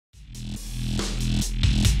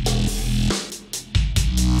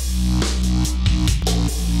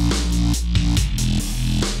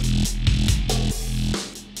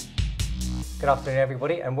Good afternoon,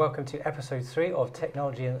 everybody, and welcome to episode 3 of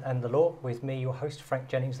Technology and the Law with me, your host, Frank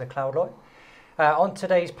Jennings, the Cloud Lawyer. On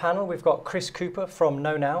today's panel, we've got Chris Cooper from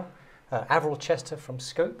Knownow, Avril Chester from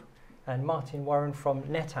Scope, and Martin Warren from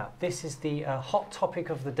Netapp. This is the hot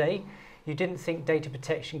topic of the day. You didn't think data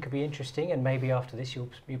protection could be interesting, and maybe after this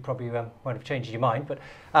you probably won't have changed your mind, but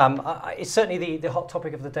it's certainly the hot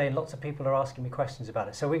topic of the day, and lots of people are asking me questions about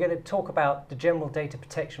it. So we're going to talk about the general data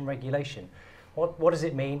protection regulation. What does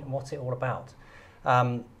it mean, and what's it all about?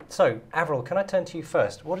 So, Avril, can I turn to you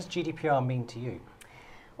first? What does GDPR mean to you?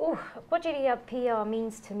 What GDPR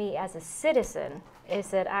means to me as a citizen is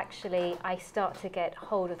that actually I start to get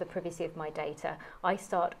hold of the privacy of my data. I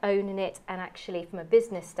start owning it, and actually from a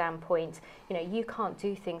business standpoint, you can't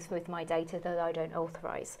do things with my data that I don't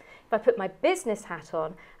authorize. If I put my business hat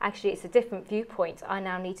on, actually it's a different viewpoint. I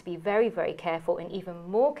now need to be very, very careful, and even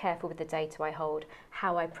more careful with the data I hold,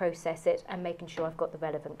 how I process it, and making sure I've got the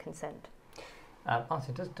relevant consent.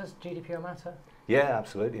 Martin, does GDPR matter? Yeah,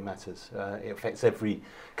 absolutely matters. It affects every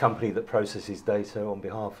company that processes data on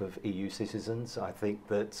behalf of EU citizens. I think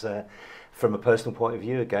that from a personal point of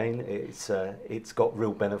view, again, it's got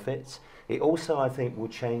real benefits. It also, I think, will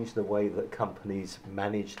change the way that companies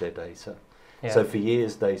manage their data. Yeah. So for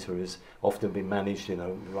years, data has often been managed in a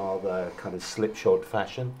rather kind of slipshod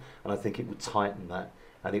fashion, and I think it would tighten that,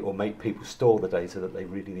 and it will make people store the data that they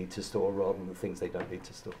really need to store rather than the things they don't need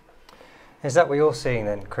to store. Is that what you're seeing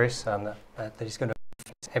then, Chris, that it's going to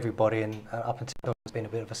affect everybody, and up until now it's been a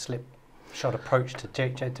bit of a slipshod approach to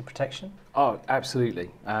data protection? Oh, absolutely.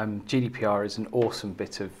 GDPR is an awesome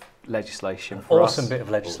bit of legislation for us. Awesome bit of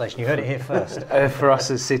legislation. You heard it here first. For us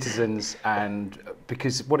as citizens, and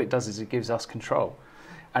because what it does is it gives us control,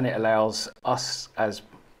 and it allows us as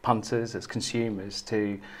punters, as consumers,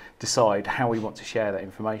 to decide how we want to share that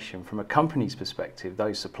information. From a company's perspective,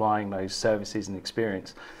 those supplying those services and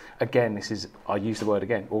experience, again, this is, I use the word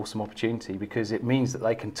again, awesome opportunity, because it means that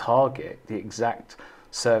they can target the exact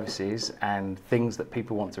services and things that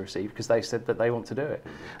people want to receive because they've said that they want to do it.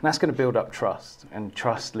 And that's going to build up trust, and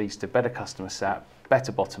trust leads to better customer sat,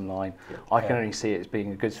 better bottom line. Yeah. I can only see it as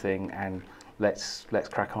being a good thing, and let's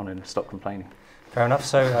crack on and stop complaining. Fair enough.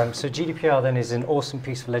 So GDPR then is an awesome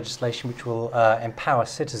piece of legislation which will empower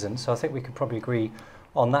citizens. So I think we could probably agree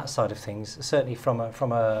on that side of things, certainly from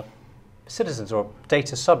a citizens or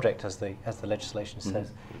data subject, as the legislation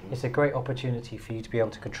says. It's a great opportunity for you to be able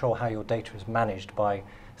to control how your data is managed by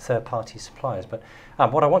third-party suppliers. But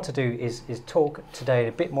what I want to do is talk today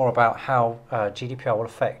a bit more about how GDPR will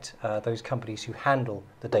affect those companies who handle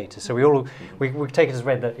the data. So we take it as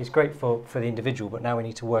read that it's great for the individual, but now we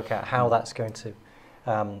need to work out how that's going to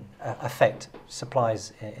affect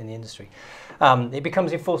suppliers in the industry. It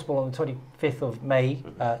becomes enforceable on the 25th of May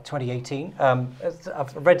 2018.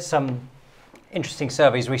 I've read some interesting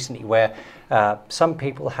surveys recently where some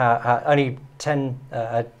people only 10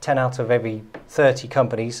 out of every 30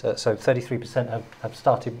 companies, so 33% have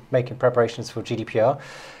started making preparations for GDPR.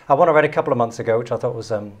 What I read a couple of months ago, which I thought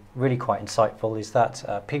was really quite insightful, is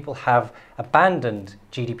that people have abandoned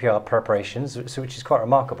GDPR preparations, which is quite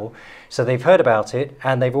remarkable. So they've heard about it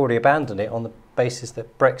and they've already abandoned it on the basis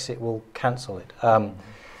that Brexit will cancel it.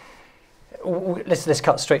 Let's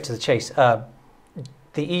cut straight to the chase.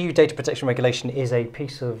 The EU data protection regulation is a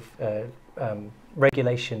piece of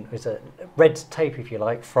regulation, is a red tape, if you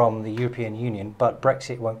like, from the European Union, but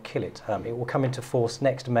Brexit won't kill it. It will come into force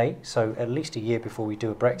next May, so at least a year before we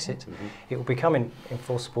do a Brexit. It will become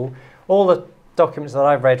enforceable. All the documents that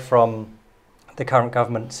I've read from the current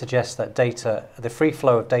government suggest that the free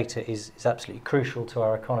flow of data is absolutely crucial to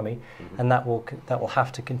our economy, and that will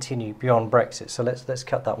have to continue beyond Brexit. So let's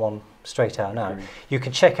cut that one straight out now. You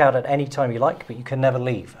can check out at any time you like, but you can never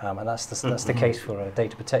leave, and that's the case for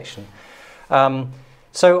data protection.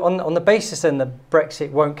 So on the basis then that Brexit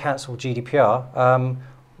won't cancel GDPR,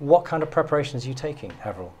 what kind of preparations are you taking,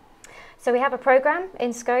 Avril? So we have a program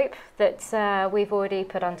in Scope that we've already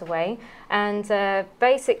put underway, and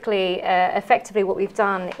basically, effectively what we've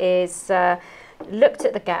done is looked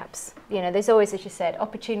at the gaps. There's always, as you said,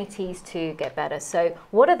 opportunities to get better. So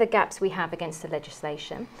what are the gaps we have against the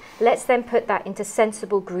legislation? Let's then put that into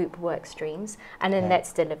sensible group work streams, and then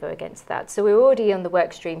let's deliver against that. So we're already on the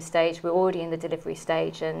work stream stage, we're already in the delivery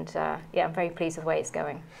stage, and I'm very pleased with the way it's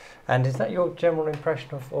going. And is that your general impression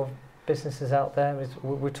of businesses out there?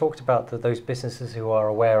 We talked about those businesses who are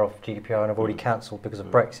aware of GDPR and have already cancelled because of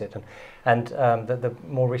Brexit, and the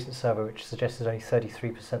more recent survey which suggested only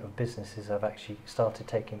 33% of businesses have actually started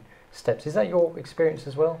taking steps. Is that your experience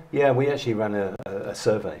as well? Yeah, we actually ran a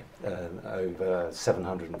survey over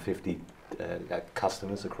 750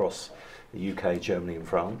 customers across the UK, Germany and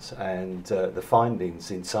France, and the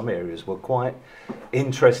findings in some areas were quite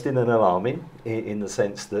interesting and alarming in the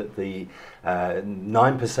sense that the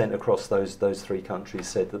 9% across those three countries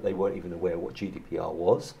said that they weren't even aware what GDPR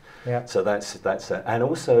was. Yeah. So that's and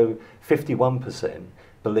also 51%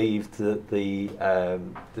 believed that the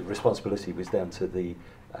responsibility was down to the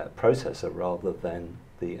processor rather than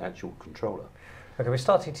the actual controller. Okay, we're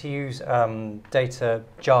starting to use data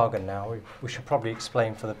jargon now. We should probably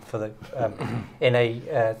explain for the in a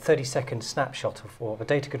 30-second snapshot of a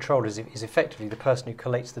data controller is effectively the person who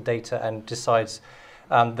collates the data and decides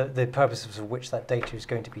the purposes of which that data is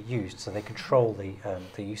going to be used. So they control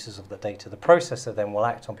the uses of the data. The processor then will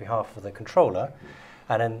act on behalf of the controller.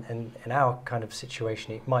 And in our kind of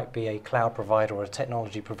situation, it might be a cloud provider or a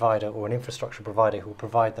technology provider or an infrastructure provider who will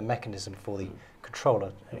provide the mechanism for the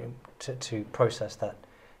controller to process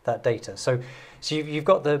that data. So you've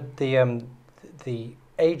got the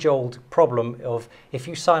age-old problem of if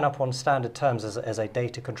you sign up on standard terms as a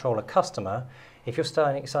data controller customer, if you're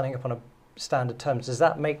signing up on a standard terms, does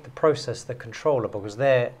that make the process the controller because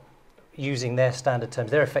they're using their standard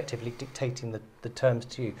terms? They're effectively dictating the terms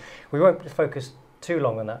to you. We won't focus too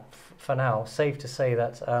long on that for now. Safe to say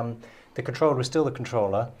that the controller is still the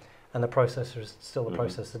controller and the processor is still the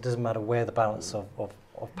processor. It doesn't matter where the balance of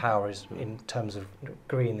power is in terms of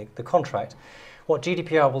agreeing the contract. What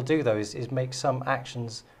GDPR will do though is make some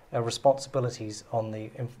actions responsibilities on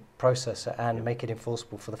the processor and make it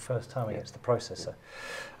enforceable for the first time against the processor.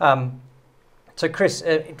 So Chris,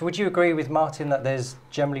 would you agree with Martin that there's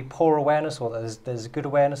generally poor awareness or that there's good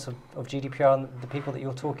awareness of GDPR and the people that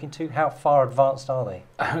you're talking to? How far advanced are they?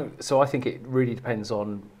 So I think it really depends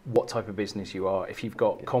on what type of business you are. If you've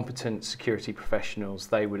got competent security professionals,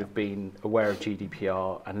 they would have been aware of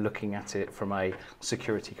GDPR and looking at it from a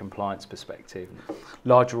security compliance perspective.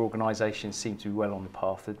 Larger organisations seem to be well on the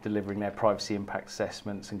path of delivering their privacy impact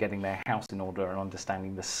assessments and getting their house in order and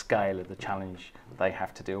understanding the scale of the challenge they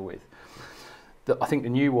have to deal with. I think the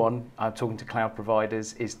new one, talking to cloud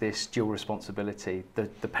providers, is this dual responsibility.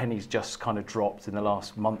 The penny's just kind of dropped in the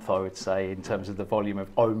last month, I would say, in terms of the volume of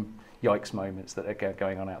yikes moments that are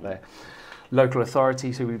going on out there. Local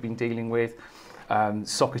authorities who we've been dealing with,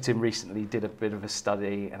 Soccerton recently did a bit of a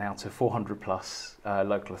study, and out of 400 plus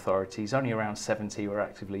local authorities, only around 70 were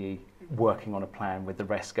actively working on a plan, with the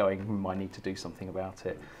rest going, I need to do something about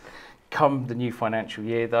it. Come the new financial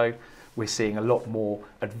year though, we're seeing a lot more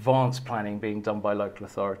advanced planning being done by local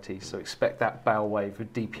authorities. So expect that bow wave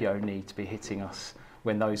of DPO need to be hitting us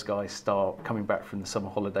when those guys start coming back from the summer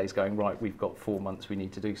holidays going, right, we've got 4 months, we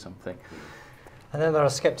need to do something. And then there are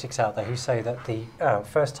skeptics out there who say that the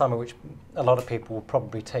first time at which a lot of people will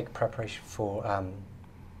probably take preparation for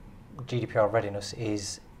GDPR readiness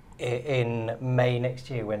is in May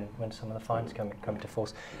next year when some of the fines come into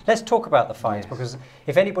force. Let's talk about the fines, because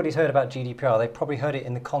if anybody's heard about GDPR, they've probably heard it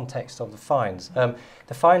in the context of the fines.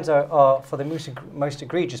 The fines are for the most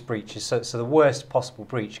egregious breaches, so the worst possible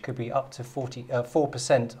breach could be up to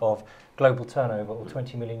 4% of global turnover or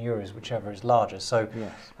 20 million euros, whichever is larger. So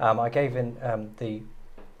I gave in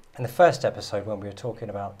the first episode when we were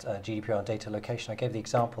talking about GDPR and data location, I gave the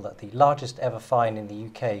example that the largest ever fine in the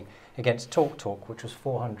UK against TalkTalk, which was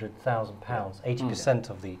 £400,000, 80%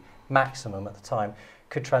 of the maximum at the time,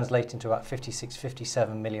 could translate into about 56,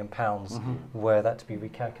 57 million pounds were that to be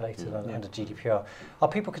recalculated under GDPR. Are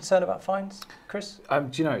people concerned about fines, Chris? Do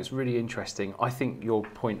you know, it's really interesting. I think your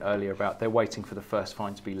point earlier about they're waiting for the first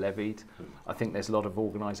fine to be levied. I think there's a lot of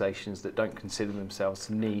organisations that don't consider themselves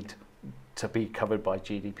to need to be covered by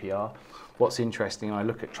GDPR. What's interesting, I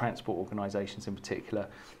look at transport organisations in particular,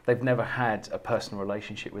 they've never had a personal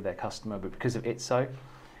relationship with their customer, but because of ITSO,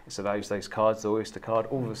 so those cards, the Oyster card,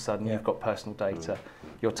 all of a sudden you've got personal data.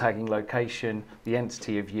 You're tagging location, the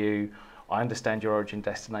entity of you, I understand your origin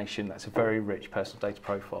destination, that's a very rich personal data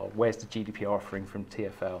profile. Where's the GDPR offering from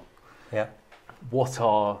TfL? Yeah. What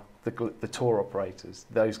are the tour operators,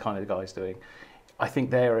 those kind of guys doing? I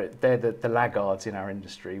think they're the laggards in our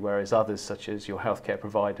industry, whereas others, such as your healthcare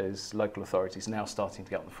providers, local authorities, are now starting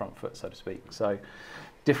to get on the front foot, so to speak. So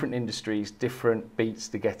different industries, different beats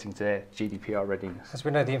to getting to their GDPR readiness. As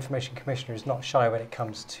we know, the Information Commissioner is not shy when it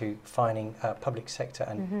comes to fining public sector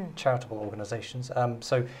and charitable organisations.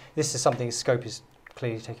 So this is something Scope is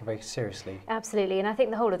clearly taken very seriously. Absolutely, and I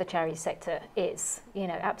think the whole of the charity sector is,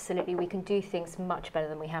 absolutely we can do things much better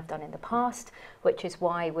than we have done in the past, which is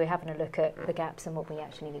why we're having a look at the gaps and what we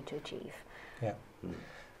actually need to achieve. Yeah.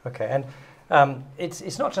 Okay, and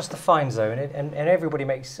it's not just the fines though, and everybody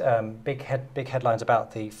makes big headlines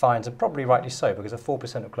about the fines, and probably rightly so, because a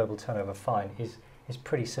 4% of global turnover fine is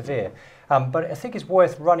pretty severe. But I think it's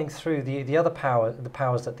worth running through the other powers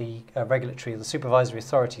that the regulatory, the supervisory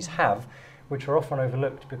authorities have, which are often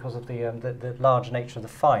overlooked because of the large nature of the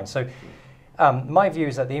fine. So my view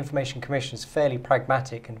is that the Information Commission is fairly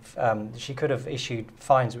pragmatic, and she could have issued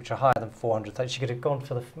fines which are higher than 400,000. She could have gone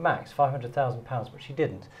for the max, £500,000, but she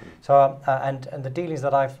didn't. So and the dealings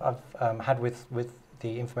that I've had with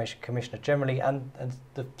the Information Commissioner generally, and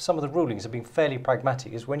some of the rulings have been fairly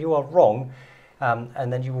pragmatic. Is when you are wrong,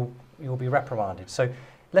 and then you will be reprimanded. So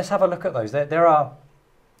let's have a look at those. There are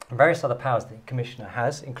various other powers the Commissioner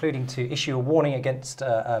has, including to issue a warning against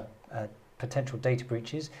potential data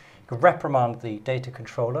breaches. You can reprimand the data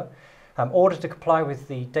controller, order to comply with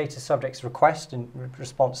the data subject's request in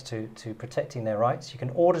response to protecting their rights. You can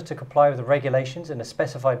order to comply with the regulations in a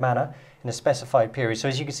specified manner in a specified period. So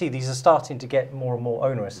as you can see, these are starting to get more and more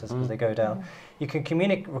onerous as they go down. You can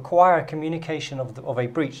require a communication of a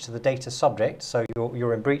breach to the data subject. So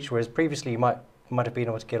you're in breach, whereas previously you might have been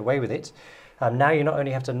able to get away with it. Now you not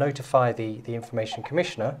only have to notify the Information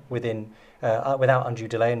Commissioner without undue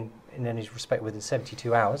delay, and in any respect within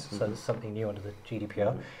 72 hours, so there's something new under the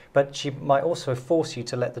GDPR, but she might also force you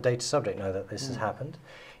to let the data subject know that this has happened.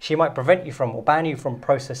 She might prevent you from or ban you from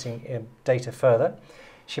processing data further.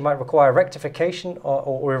 She might require rectification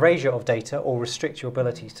or erasure of data or restrict your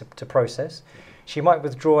abilities to process. She might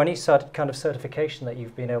withdraw any kind of certification that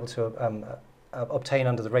you've been able to obtain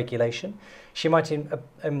under the regulation. She might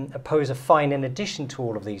impose a fine in addition to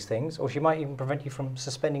all of these things, or she might even prevent you from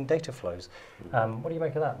suspending data flows. What do you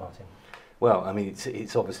make of that, Martin? Well, I mean,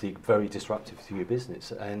 it's obviously very disruptive to your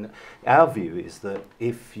business, and our view is that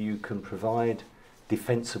if you can provide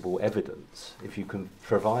defensible evidence, if you can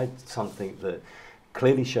provide something that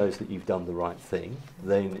clearly shows that you've done the right thing,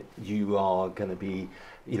 then you are going to be,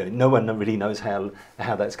 no one really knows how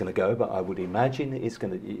that's going to go, but I would imagine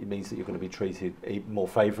it means that you're going to be treated more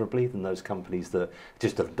favourably than those companies that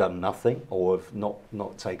just have done nothing or have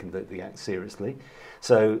not taken the act seriously.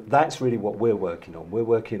 So that's really what we're working on. We're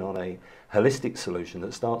working on a holistic solution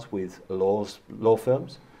that starts with law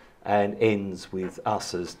firms and ends with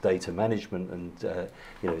us as data management and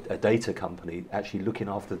a data company actually looking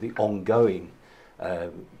after the ongoing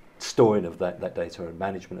storing of that data and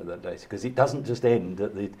management of that data, because it doesn't just end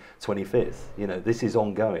at the 25th. This is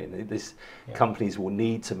ongoing. Companies will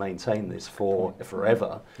need to maintain this for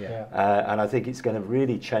forever, and I think it's going to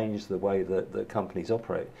really change the way that companies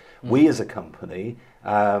operate. We as a company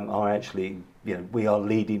are actually, we are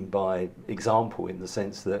leading by example in the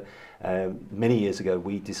sense that many years ago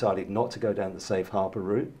we decided not to go down the safe harbour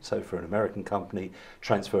route. So for an American company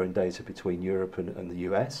transferring data between Europe and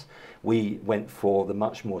the US, we went for the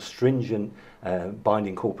much more stringent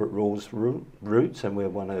binding corporate rules route, and we're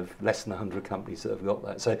one of less than 100 companies that have got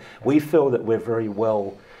that. So we feel that we're very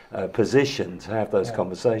well positioned to have those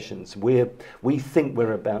conversations. We think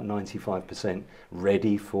we're about 95%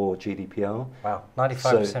 ready for GDPR. Wow,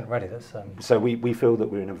 95% ready. That's so we feel that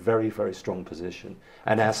we're in a very, very strong position,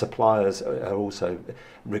 and our suppliers are also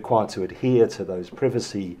required to adhere to those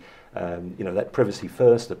privacy, that privacy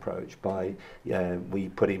first approach by we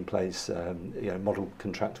put in place model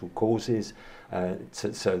contractual clauses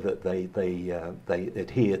so that they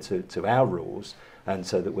adhere to our rules, and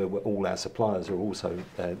so that all our suppliers are also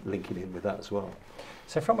linking in with that as well.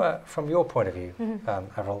 So from your point of view,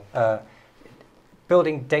 Avril,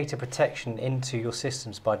 building data protection into your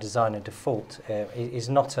systems by design and default is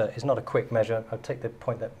not a quick measure. I'll take the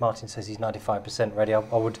point that Martin says he's 95% ready.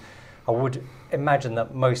 I would imagine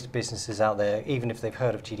that most businesses out there, even if they've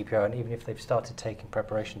heard of GDPR and even if they've started taking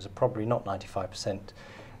preparations, are probably not 95%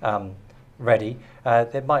 ready.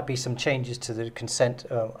 There might be some changes to the consent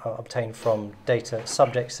obtained from data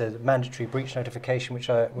subjects, the mandatory breach notification, which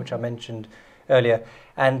I mentioned earlier.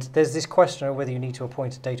 And there's this question of whether you need to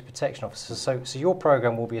appoint a data protection officer. So your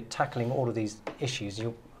program will be tackling all of these issues.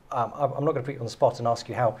 I'm not going to put you on the spot and ask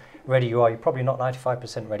you how ready you are. You're probably not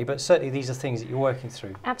 95% ready, but certainly these are things that you're working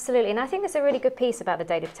through. Absolutely, and I think there's a really good piece about the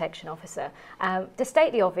data protection officer. To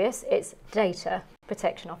state the obvious, it's data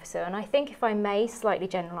protection officer, and I think if I may slightly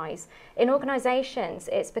generalise, in organisations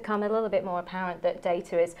it's become a little bit more apparent that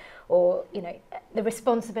data is, or the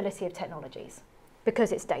responsibility of technologies,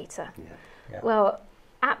 because it's data. Well,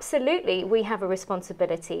 absolutely, we have a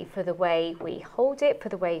responsibility for the way we hold it, for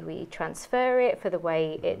the way we transfer it, for the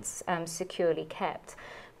way it's securely kept.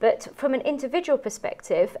 But from an individual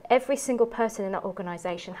perspective, every single person in that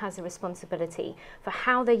organisation has a responsibility for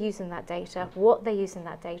how they're using that data, what they're using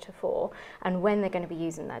that data for, and when they're going to be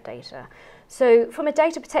using that data. So from a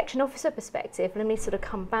data protection officer perspective, let me sort of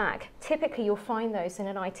come back. Typically you'll find those in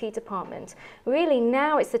an IT department. Really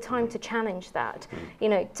now it's the time to challenge that. You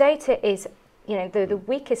know, data is, you know, the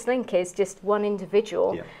weakest link is just one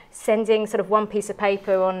individual sending sort of one piece of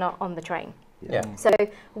paper on the train. Yeah. So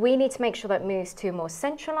we need to make sure that moves to a more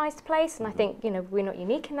centralised place, and I think, you know, we're not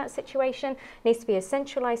unique in that situation. It needs to be a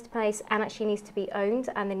centralised place and actually needs to be owned,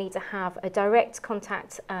 and they need to have a direct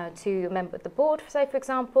contact to a member of the board, say for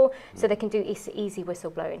example, so they can do easy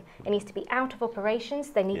whistleblowing. It needs to be out of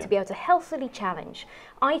operations. They need to be able to healthily challenge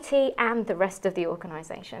IT and the rest of the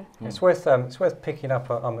organisation. It's worth picking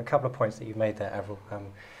up on a couple of points that you've made there, Avril.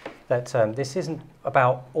 That this isn't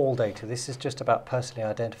about all data. This is just about personally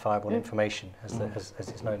identifiable information, as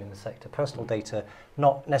it's known in the sector. Personal data,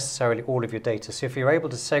 not necessarily all of your data. So if you're able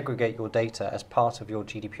to segregate your data as part of your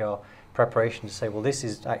GDPR preparation to say, well, this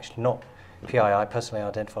is actually not PII, personally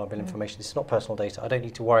identifiable information. This is not personal data. I don't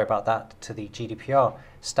need to worry about that to the GDPR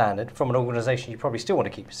standard. From an organisation, you probably still want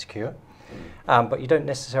to keep it secure, but you don't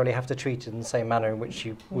necessarily have to treat it in the same manner in which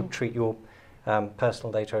you would treat your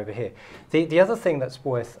personal data over here. The other thing that's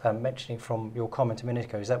worth mentioning from your comment a minute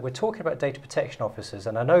ago is that we're talking about data protection officers,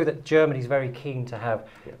 and I know that Germany is very keen to have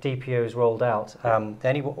DPOs rolled out.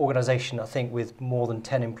 Any organisation, I think, with more than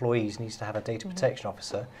 10 employees needs to have a data protection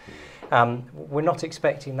officer. We're not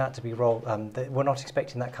expecting that to be rolled. We're not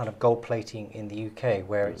expecting that kind of gold plating in the UK,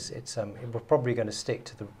 where we're probably going to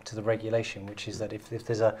stick to the regulation, which is that if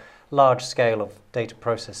there's a large scale of data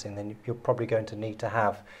processing, then you're probably going to need to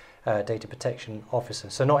have data protection officer.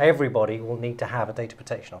 So not everybody will need to have a data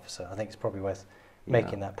protection officer. I think it's probably worth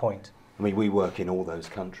making that point. I mean, we work in all those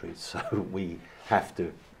countries, so we have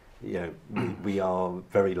to, you know, we are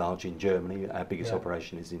very large in Germany. Our biggest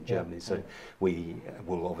operation is in Germany, so we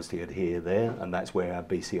will obviously adhere there, and that's where our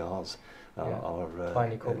BCRs are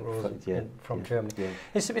finally corporate rules from Germany. Yeah.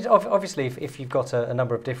 It's a bit obviously if you've got a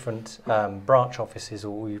number of different branch offices,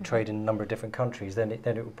 or you trade in a number of different countries, then it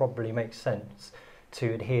would probably make sense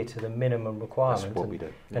to adhere to the minimum requirement. That's what we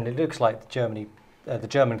do. And it looks like the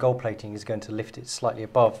German gold plating is going to lift it slightly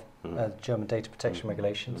above German data protection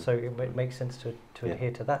regulation, so it makes sense to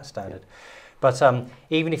adhere to that standard. But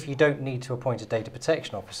even if you don't need to appoint a data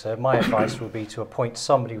protection officer, my advice would be to appoint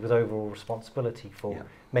somebody with overall responsibility for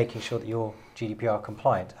making sure that you're GDPR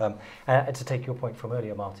compliant. And to take your point from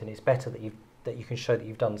earlier, Martin, it's better that you can show that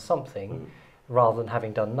you've done something rather than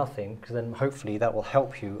having done nothing, because then hopefully that will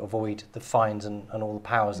help you avoid the fines and all the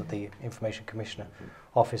powers that the Information Commissioner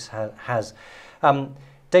Office has.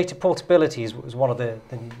 Data portability was one of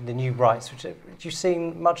the new rights. Which, have you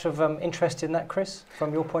seen much of interest in that, Chris,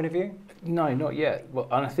 from your point of view? No, not yet. Well,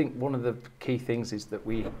 and I think one of the key things is that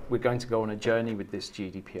we're going to go on a journey with this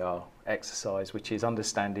GDPR exercise, which is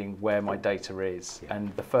understanding where my data is.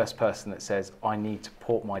 And the first person that says, I need to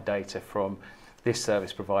port my data from this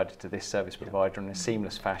service provider to this service provider in a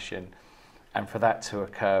seamless fashion, and for that to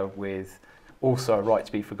occur with also a right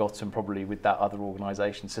to be forgotten probably with that other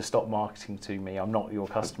organisation, so stop marketing to me, I'm not your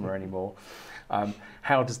customer anymore.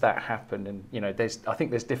 How does that happen? And you know, I think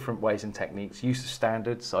there's different ways and techniques. Use of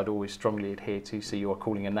standards I'd always strongly adhere to, so you are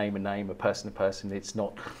calling a name, a person, it's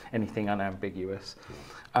not anything unambiguous.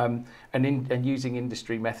 And using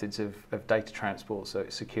industry methods of data transport, so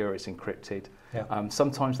it's secure, it's encrypted.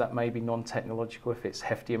 Sometimes that may be non-technological. If it's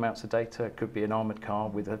hefty amounts of data, it could be an armoured car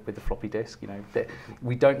with a floppy disk. You know,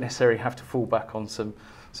 we don't necessarily have to fall back on some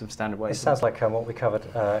standard ways. It sounds like what we covered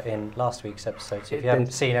in last week's episode. So if you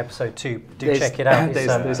haven't seen episode 2, do check it out.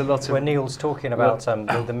 There's a lot of where Neil's talking about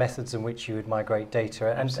the methods in which you would migrate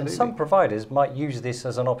data, and some providers might use this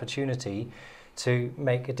as an opportunity to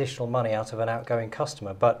make additional money out of an outgoing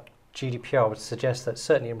customer, but GDPR would suggest that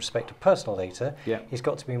certainly in respect of personal data, it's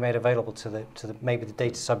got to be made available to maybe the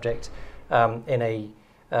data subject in a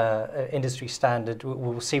industry standard.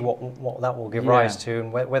 We'll see what that will give rise to,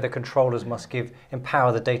 and whether controllers must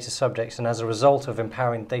empower the data subjects, and as a result of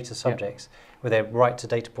empowering data subjects with their right to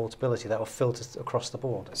data portability, that will filter across the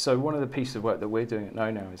board. So one of the pieces of work that we're doing at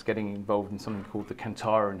Knownow is getting involved in something called the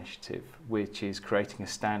Kantara initiative, which is creating a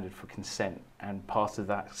standard for consent, and part of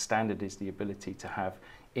that standard is the ability to have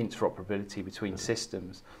interoperability between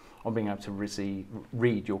systems on being able to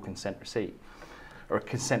read your consent receipt. Or a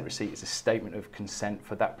consent receipt is a statement of consent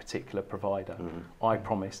for that particular provider. I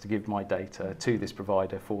promise to give my data to this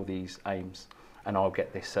provider for these aims, and I'll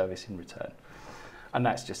get this service in return. And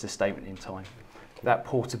that's just a statement in time. That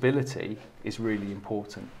portability is really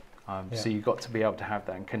important. So you've got to be able to have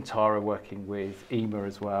that. And Kantara, working with EMA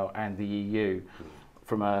as well and the EU,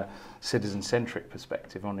 from a citizen-centric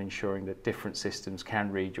perspective on ensuring that different systems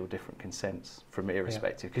can read your different consents from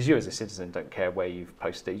irrespective. Because you as a citizen don't care where you've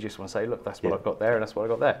posted it, you just want to say, look, that's what I've got there and that's what I've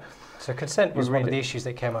got there. So consent was one of the issues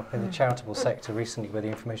that came up in the charitable sector recently, where the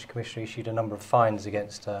Information Commissioner issued a number of fines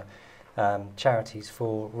against charities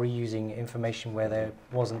for reusing information where there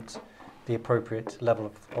wasn't the appropriate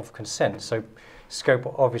level of consent. So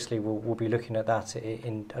Scope obviously will be looking at that.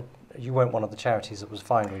 You weren't one of the charities that was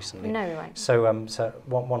fined recently. No, we won't. So,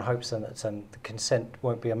 one hopes then that the consent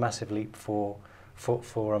won't be a massive leap for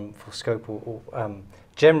Scope or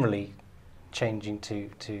generally changing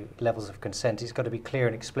to levels of consent. It's got to be clear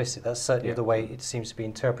and explicit. That's certainly the way it seems to be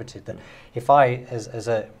interpreted. That if I, as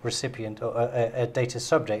a recipient or a data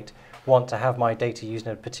subject, want to have my data used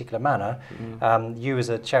in a particular manner, you as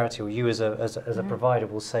a charity or you as a provider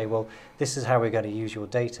will say, well, this is how we're going to use your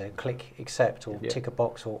data, click accept or tick a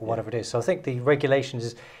box or whatever it is. So I think the regulation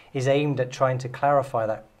is aimed at trying to clarify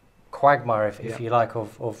that quagmire, if you like,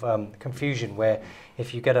 of confusion, where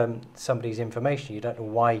if you get somebody's information, you don't know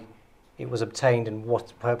why it was obtained and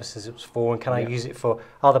what purposes it was for, and can I use it for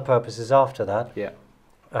other purposes after that.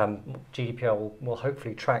 GDPR will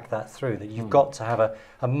hopefully track that through, that you've got to have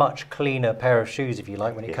a much cleaner pair of shoes, if you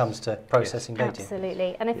like, when it comes to processing data.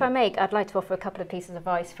 Absolutely. And if I may, I'd like to offer a couple of pieces of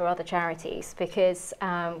advice for other charities, because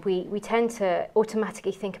we tend to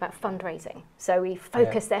automatically think about fundraising. So we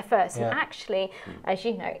focus there first. And actually, as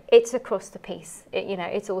you know, it's across the piece.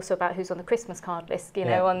 It's also about who's on the Christmas card list,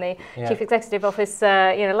 on the Chief Executive Office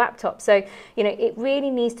laptop. So, it really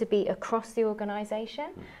needs to be across the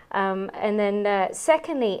organisation. And then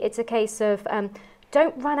secondly, it's a case of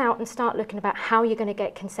don't run out and start looking about how you're going to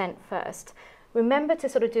get consent first. Remember to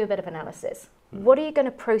sort of do a bit of analysis. What are you going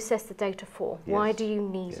to process the data for? Why do you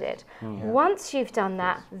need it? Once you've done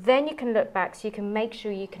that, then you can look back so you can make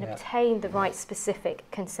sure you can obtain the right specific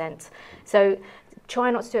consent. So try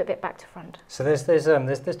not to do it a bit back to front. So there's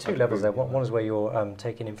two levels there. One is where you're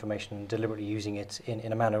taking information and deliberately using it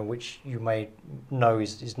in a manner which you may know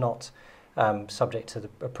is not subject to the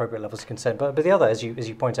appropriate levels of consent. But the other, as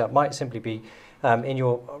you point out, might simply be in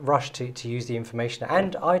your rush to use the information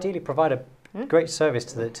and ideally provide a great service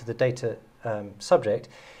to the data subject.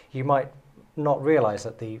 You might not realise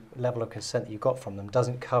that the level of consent that you got from them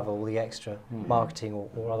doesn't cover all the extra marketing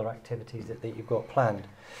or other activities that you've got planned.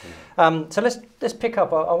 So let's pick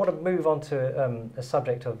up. I want to move on to a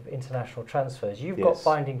subject of international transfers. You've got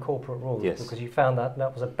binding corporate rules because you found that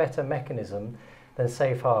was a better mechanism than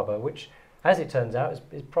safe harbour, which, as it turns out,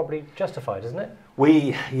 is probably justified, isn't it?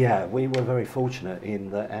 We were very fortunate in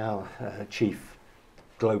that our Chief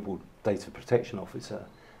Global Data Protection Officer,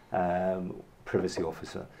 Privacy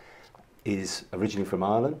Officer, is originally from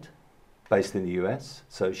Ireland, based in the US,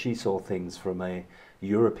 so she saw things from a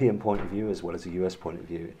European point of view as well as a US point of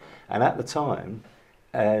view. And at the time,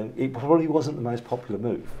 it probably wasn't the most popular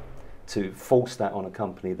move to force that on a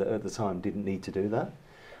company that at the time didn't need to do that.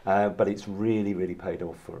 But it's really, really paid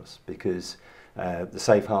off for us, because the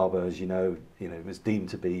safe harbour, as you know, was deemed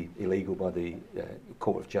to be illegal by the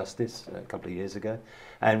Court of Justice a couple of years ago,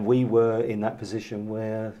 and we were in that position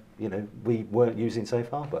where we weren't using safe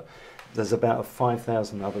harbour. There's about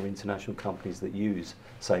 5,000 other international companies that use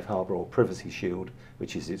Safe Harbour or Privacy Shield,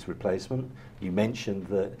 which is its replacement. You mentioned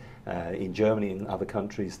that in Germany and other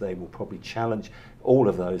countries they will probably challenge all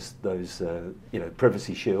of those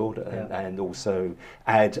Privacy Shield and also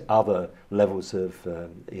add other levels of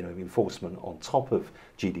enforcement on top of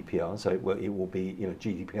GDPR. So it will be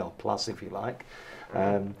GDPR plus, if you like.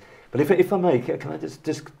 But if I may, can I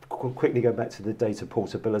just quickly go back to the data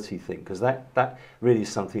portability thing, because that really is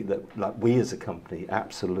something that, like, we as a company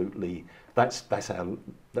absolutely, that's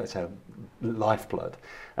our lifeblood.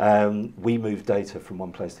 We move data from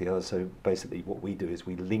one place to the other. So basically, what we do is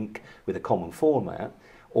we link with a common format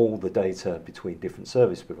all the data between different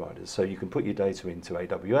service providers. So you can put your data into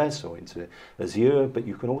AWS or into Azure, but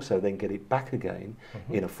you can also then get it back again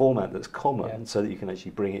in a format that's common, so that you can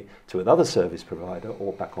actually bring it to another service provider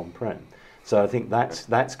or back on-prem. So I think that's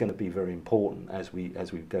going to be very important as we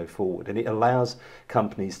go forward, and it allows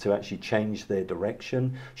companies to actually change their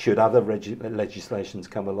direction. Should other legislations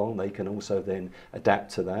come along, they can also then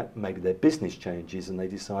adapt to that. Maybe their business changes and they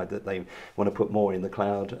decide that they want to put more in the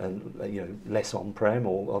cloud and less on-prem,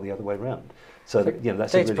 or the other way around. So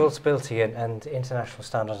that's data portability and international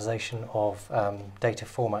standardisation of data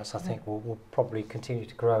formats, I think, will probably continue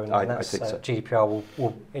to grow, and I think so. GDPR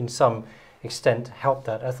will in some extent help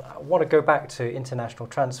that. I want to go back to international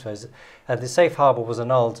transfers. The safe harbour was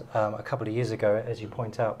annulled a couple of years ago, as you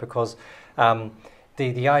point out, because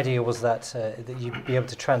the idea was that you'd be able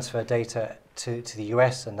to transfer data to the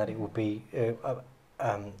US, and that it would be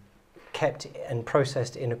kept and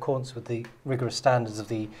processed in accordance with the rigorous standards of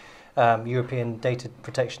the European Data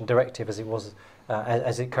Protection Directive as it was,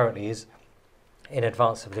 as it currently is, in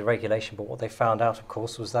advance of the regulation. But what they found out, of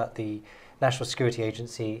course, was that the National Security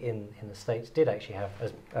Agency in the States did actually have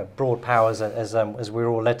as broad powers as we were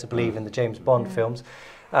all led to believe in the James Bond films.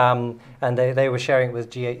 And they were sharing it with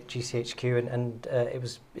GCHQ, and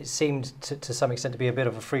it seemed to some extent to be a bit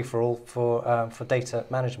of a free-for-all for data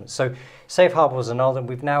management. So Safe Harbor was annulled, and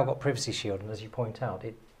we've now got Privacy Shield, and as you point out,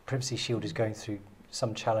 Privacy Shield is going through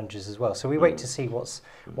some challenges as well. So we wait to see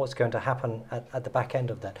what's going to happen at the back end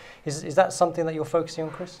of that. Is that something that you're focusing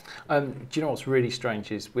on, Chris? Do you know what's really strange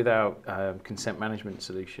is with our consent management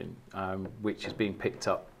solution, which is being picked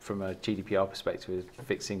up from a GDPR perspective,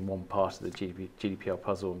 fixing one part of the GDPR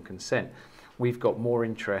puzzle and consent, we've got more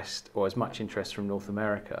interest, or as much interest from North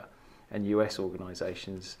America and US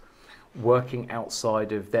organisations working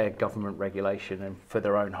outside of their government regulation and for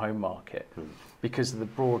their own home market. Because of the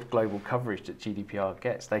broad global coverage that GDPR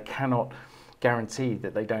gets, they cannot guarantee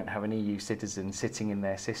that they don't have an EU citizen sitting in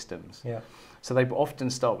their systems. Yeah. So they often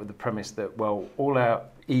start with the premise that, well, all our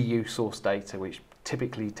EU source data, which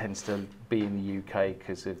typically tends to be in the UK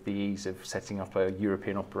because of the ease of setting up a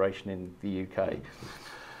European operation in the UK,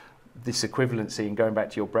 this equivalency, and going back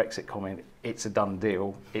to your Brexit comment, it's a done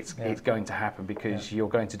deal. It's going to happen because you're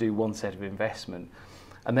going to do one set of investment.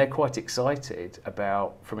 And they're quite excited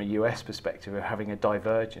about, from a US perspective, of having a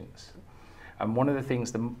divergence. And one of the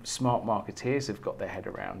things the smart marketeers have got their head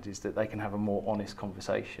around is that they can have a more honest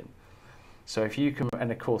conversation. So if you can,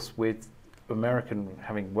 and of course with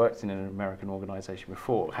having worked in an American organisation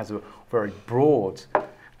before, has a very broad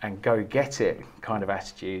and go get it kind of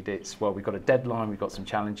attitude. It's, well, we've got a deadline, we've got some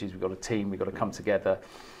challenges, we've got a team, we've got to come together,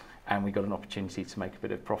 and we've got an opportunity to make a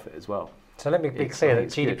bit of profit as well. So let me be clear that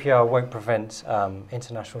GDPR won't prevent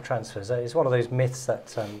international transfers. It's one of those myths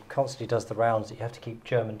that constantly does the rounds, that you have to keep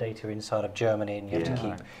German data inside of Germany and you have to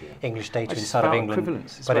keep English data inside of England.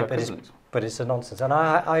 But it's a nonsense. And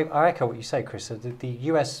I echo what you say, Chris. So the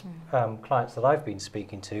US clients that I've been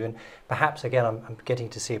speaking to, and perhaps again I'm getting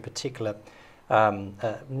to see a particular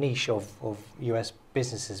niche of US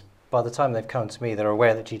businesses. By the time they've come to me, they're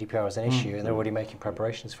aware that GDPR is an issue and they're already making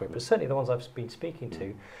preparations for it. But certainly the ones I've been speaking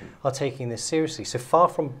to are taking this seriously. So far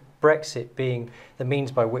from Brexit being the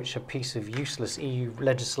means by which a piece of useless EU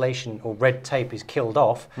legislation or red tape is killed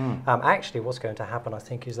off, actually what's going to happen, I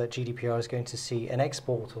think, is that GDPR is going to see an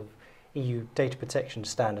export of EU data protection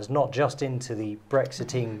standards, not just into the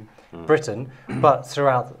Brexiting Britain, but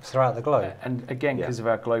throughout the globe. And again, because of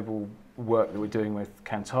our global work that we're doing with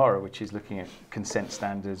Kantara, which is looking at consent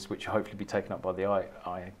standards, which will hopefully be taken up by the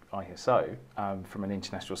ISO, from an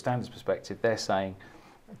international standards perspective, they're saying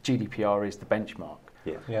GDPR is the benchmark.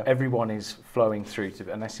 Everyone is flowing through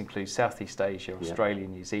to, and this includes Southeast Asia, Australia,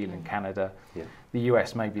 New Zealand, Canada. The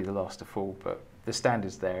US may be the last to fall, but the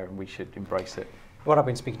standard's there and we should embrace it. What I've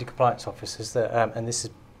been speaking to compliance officers, that, and this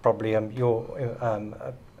is probably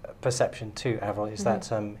your perception too, Avril, is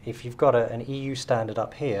that if you've got an EU standard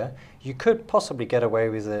up here, you could possibly get away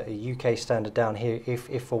with a UK standard down here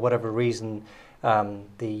if for whatever reason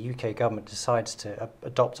the UK government decides to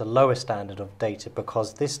adopt a lower standard of data,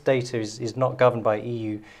 because this data is not governed by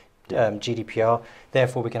EU GDPR,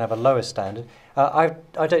 therefore we can have a lower standard. I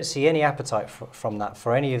don't see any appetite from that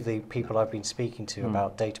for any of the people I've been speaking to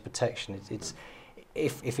about data protection.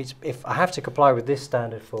 If I have to comply with this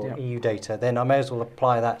standard for EU data, then I may as well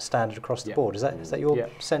apply that standard across the board. Is that your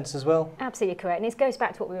sense as well? Absolutely correct. And it goes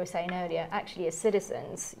back to what we were saying earlier. Actually, as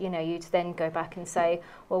citizens, you'd then go back and say,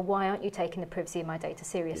 well, why aren't you taking the privacy of my data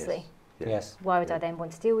seriously? Yes. Why would I then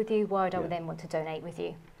want to deal with you? Why would I then want to donate with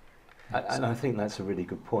you? And I think that's a really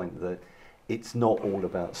good point, that it's not all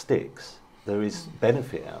about sticks. There is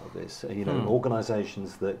benefit out of this.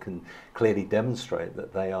 Organisations that can clearly demonstrate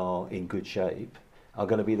that they are in good shape are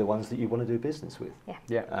going to be the ones that you want to do business with.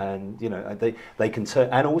 And they can turn,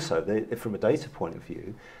 and also from a data point of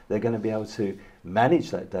view, they're going to be able to manage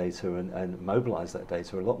that data and mobilise that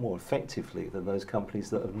data a lot more effectively than those companies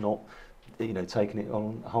that have not taken it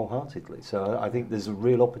on wholeheartedly. So I think there's a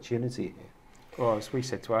real opportunity here. Well, as we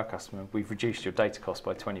said to our customer, we've reduced your data cost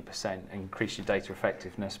by 20% and increased your data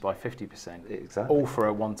effectiveness by 50%. Exactly. All for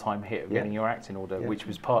a one-time hit of getting your act in order, which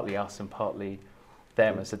was partly us and partly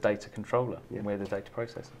them as a data controller, and we're the data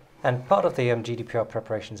processor. And part of the GDPR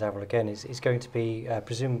preparations, Avril, again, is going to be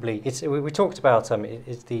presumably, we talked about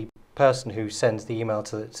it's the person who sends the email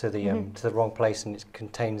to the wrong place and it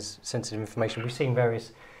contains sensitive information. We've seen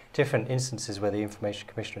various different instances where the Information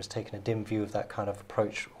Commissioner has taken a dim view of that kind of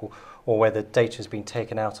approach, or where the data has been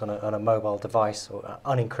taken out on a mobile device or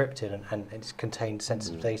unencrypted and it's contained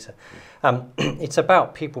sensitive data. It's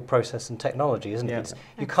about people, process and technology, isn't it?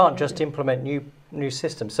 You can't just implement new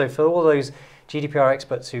systems. So for all those GDPR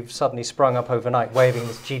experts who've suddenly sprung up overnight waving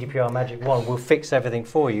this GDPR magic wand will fix everything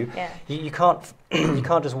for you, you can't you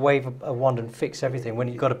can't just wave a wand and fix everything when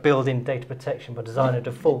you've got to build in data protection by design and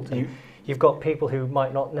default. You've got people who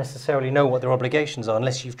might not necessarily know what their obligations are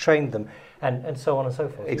unless you've trained them, and so on and so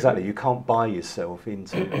forth. Exactly, you can't buy yourself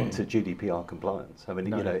into GDPR compliance. I mean,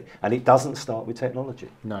 you know, and it doesn't start with technology.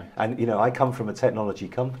 No. And you know, I come from a technology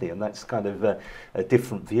company, and that's kind of a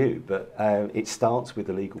different view. But it starts with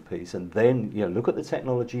the legal piece, and then you know, look at the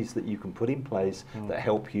technologies that you can put in place that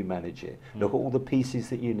help you manage it. Look at all the pieces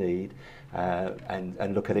that you need.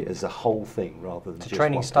 And look at it as a whole thing rather than just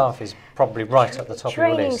training staff is probably right at the top of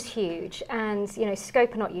your list. Training's huge, and you know,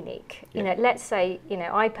 scope are not unique. You know, let's say, you know,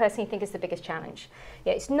 I personally think it's the biggest challenge.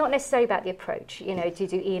 Yeah, it's not necessarily about the approach. You know, to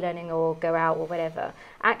do e-learning or go out or whatever.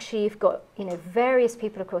 Actually, you've got, you know, various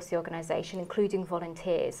people across the organisation, including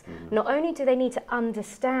volunteers. Not only do they need to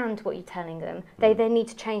understand what you're telling them, they then need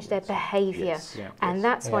to change their behaviour, and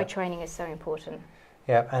that's why training is so important.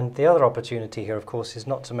 Yeah, and the other opportunity here, of course, is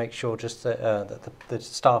not to make sure just that, the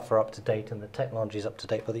staff are up to date and the technology is up to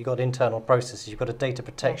date, but that you've got internal processes, you've got a data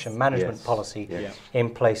protection management policy in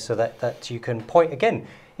place so that you can point, again,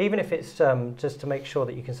 even if it's just to make sure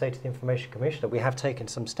that you can say to the Information Commissioner, we have taken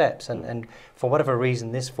some steps, and for whatever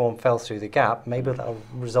reason this form fell through the gap, maybe that'll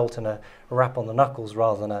result in a rap on the knuckles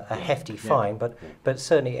rather than a hefty fine, but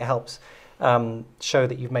certainly it helps show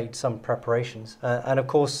that you've made some preparations. And of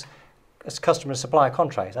course, as customer and supplier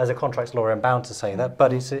contracts, as a contracts lawyer, I'm bound to say that,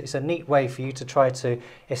 but it's a neat way for you to try to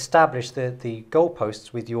establish the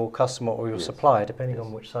goalposts with your customer or your supplier, depending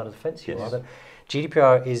on which side of the fence you are. That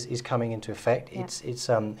GDPR is coming into effect. It's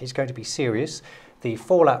going to be serious. The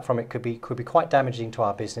fallout from it could be quite damaging to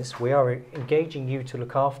our business. We are engaging you to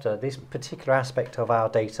look after this particular aspect of our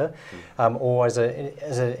data, or as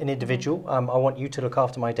an individual, I want you to look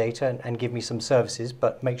after my data and give me some services,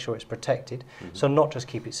 but make sure it's protected. So not just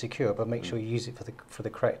keep it secure, but make sure you use it for the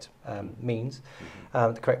correct means,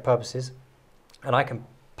 the correct purposes, and I can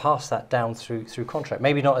pass that down through contract.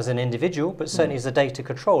 Maybe not as an individual, but certainly as a data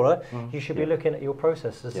controller, you should be looking at your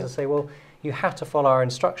processes to say, well, you have to follow our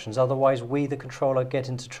instructions, otherwise we, the controller, get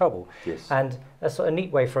into trouble. And that's a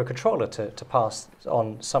neat way for a controller to pass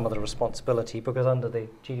on some of the responsibility, because under the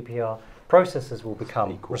GDPR, processes will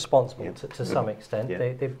become responsible to some extent.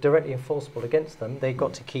 They're directly enforceable against them. They've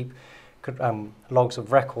got to keep logs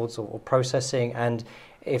of records or processing, and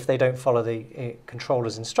if they don't follow the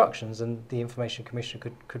controller's instructions, then the Information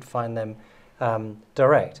Commissioner could fine them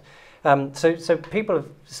direct. So people are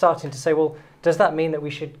starting to say, well, does that mean that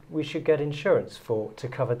we should get insurance to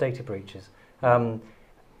cover data breaches?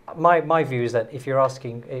 My view is that if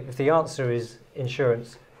the answer is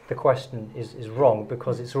insurance, the question is wrong,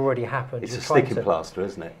 because it's already happened. It's a sticking plaster,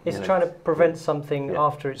 isn't it? It's trying to prevent something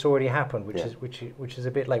after it's already happened, which is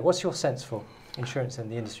a bit late. What's your sense for insurance in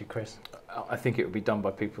the industry, Chris? I think it would be done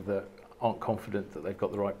by people that aren't confident that they've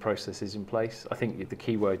got the right processes in place. I think the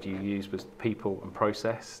key word you used was people and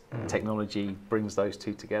process. Technology brings those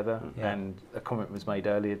two together, and a comment was made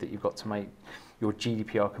earlier that you've got to make your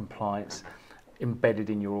GDPR compliance embedded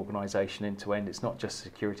in your organisation end to end. It's not just a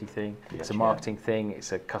security thing, it's a marketing thing,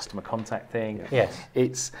 it's a customer contact thing.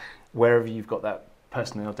 It's wherever you've got that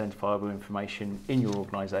personally identifiable information in your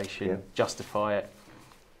organisation, justify it,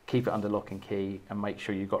 keep it under lock and key, and make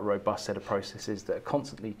sure you've got a robust set of processes that are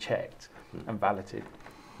constantly checked and validated.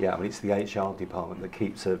 Yeah, I mean, it's the HR department that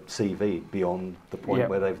keeps a CV beyond the point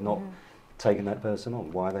where they've not taken that person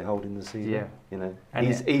on. Why are they holding the CV? You know,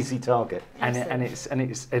 and easy target. And it's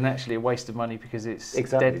actually a waste of money, because it's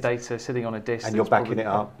dead data sitting on a disk. And you're backing it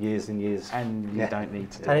up years and years. And you don't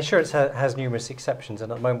need to. And insurance has numerous exceptions,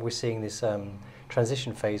 and at the moment we're seeing this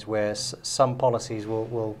transition phase where some policies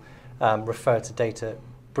will refer to data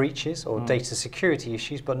breaches or data security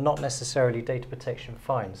issues, but not necessarily data protection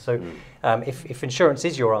fines. So if insurance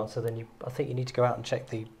is your answer, then I think you need to go out and check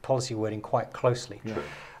the policy wording quite closely.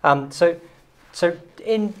 So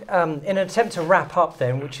in an attempt to wrap up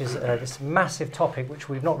then, which is this massive topic which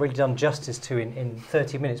we've not really done justice to in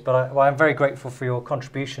 30 minutes, but I'm very grateful for your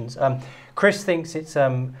contributions. Chris thinks it's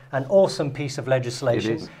an awesome piece of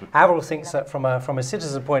legislation. It is. Avril thinks that from a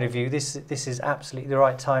citizen point of view, this is absolutely the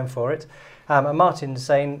right time for it. And Martin's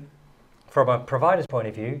saying, from a provider's point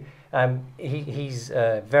of view, he's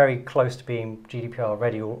very close to being GDPR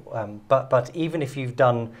ready. But even if you've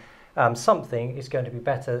done something, it's going to be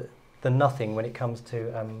better than nothing when it comes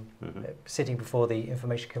to sitting before the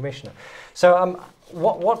Information Commissioner. So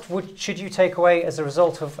what should you take away as a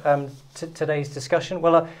result of today's discussion?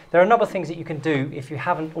 Well, there are a number of things that you can do if you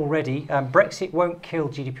haven't already. Brexit won't kill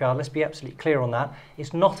GDPR, let's be absolutely clear on that.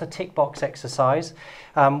 It's not a tick box exercise.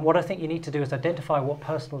 What I think you need to do is identify what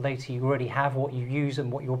personal data you already have, what you use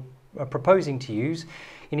and what you're proposing to use.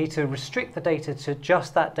 You need to restrict the data to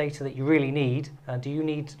just that data that you really need. Do you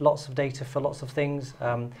need lots of data for lots of things?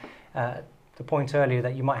 The point earlier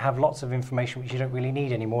that you might have lots of information which you don't really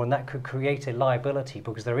need anymore, and that could create a liability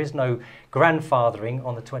because there is no grandfathering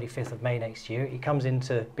on the 25th of May next year. It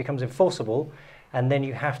becomes enforceable, and then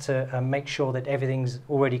you have to make sure that everything's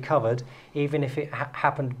already covered, even if it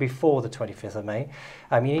happened before the 25th of May.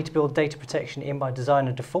 You need to build data protection in by design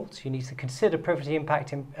and default. You need to consider privacy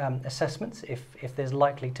impact assessments if there's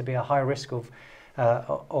likely to be a high risk of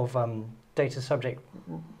data subject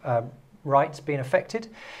rights being affected.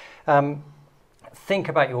 Think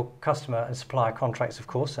about your customer and supplier contracts, of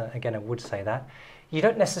course. Again, I would say that. You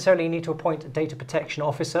don't necessarily need to appoint a data protection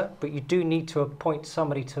officer, but you do need to appoint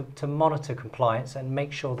somebody to monitor compliance and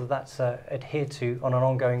make sure that that's adhered to on an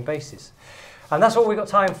ongoing basis. And that's all we've got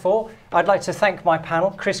time for. I'd like to thank my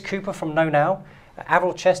panel, Chris Cooper from Knownow,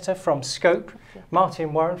 Avril Chester from Scope,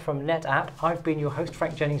 Martin Warren from Netapp. I've been your host,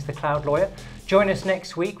 Frank Jennings, the Cloud Lawyer. Join us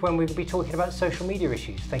next week when we'll be talking about social media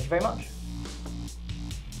issues. Thank you very much.